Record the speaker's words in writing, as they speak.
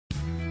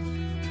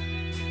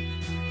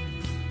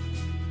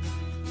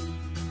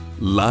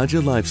larger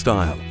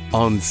lifestyle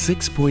on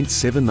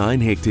 6.79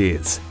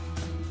 hectares.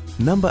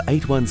 Number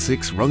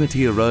 816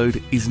 Rongotea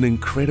Road is an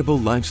incredible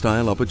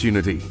lifestyle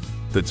opportunity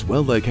that's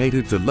well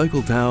located to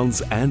local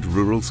towns and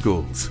rural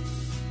schools.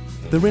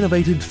 The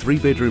renovated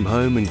 3-bedroom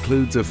home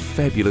includes a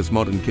fabulous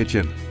modern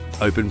kitchen,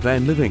 open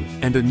plan living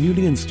and a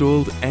newly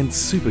installed and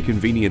super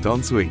convenient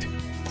ensuite.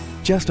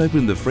 Just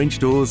open the French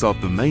doors off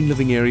the main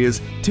living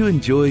areas to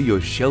enjoy your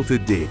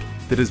sheltered deck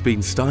that has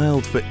been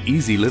styled for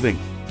easy living.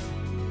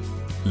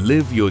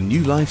 Live your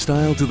new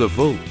lifestyle to the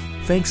full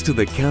thanks to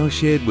the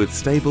cowshed with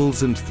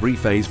stables and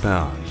 3-phase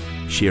power,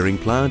 shearing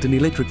plant and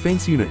electric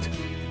fence unit.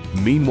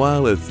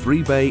 Meanwhile, a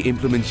 3-bay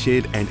implement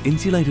shed and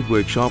insulated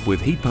workshop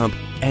with heat pump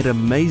add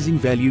amazing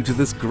value to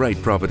this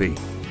great property.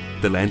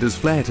 The land is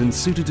flat and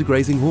suited to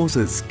grazing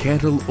horses,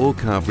 cattle or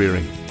calf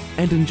rearing,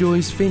 and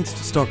enjoys fenced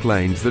stock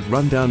lanes that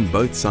run down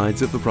both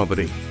sides of the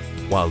property.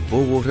 Wild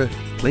boar water,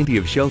 plenty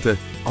of shelter,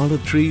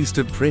 olive trees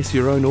to press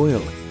your own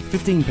oil,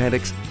 15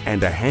 paddocks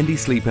and a handy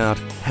sleep out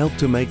help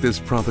to make this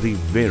property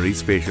very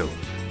special.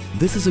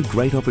 This is a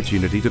great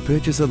opportunity to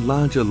purchase a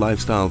larger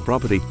lifestyle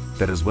property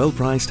that is well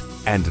priced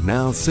and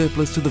now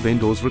surplus to the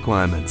vendor's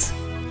requirements.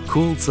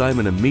 Call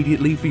Simon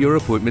immediately for your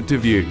appointment to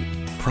view.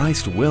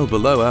 Priced well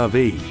below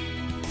RV.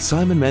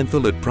 Simon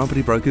Manthel at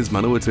Property Brokers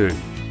Manawatu,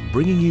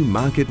 bringing you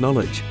market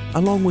knowledge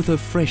along with a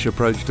fresh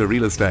approach to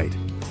real estate.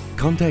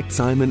 Contact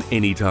Simon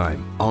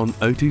anytime on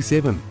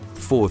 027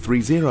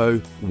 430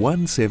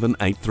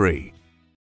 1783.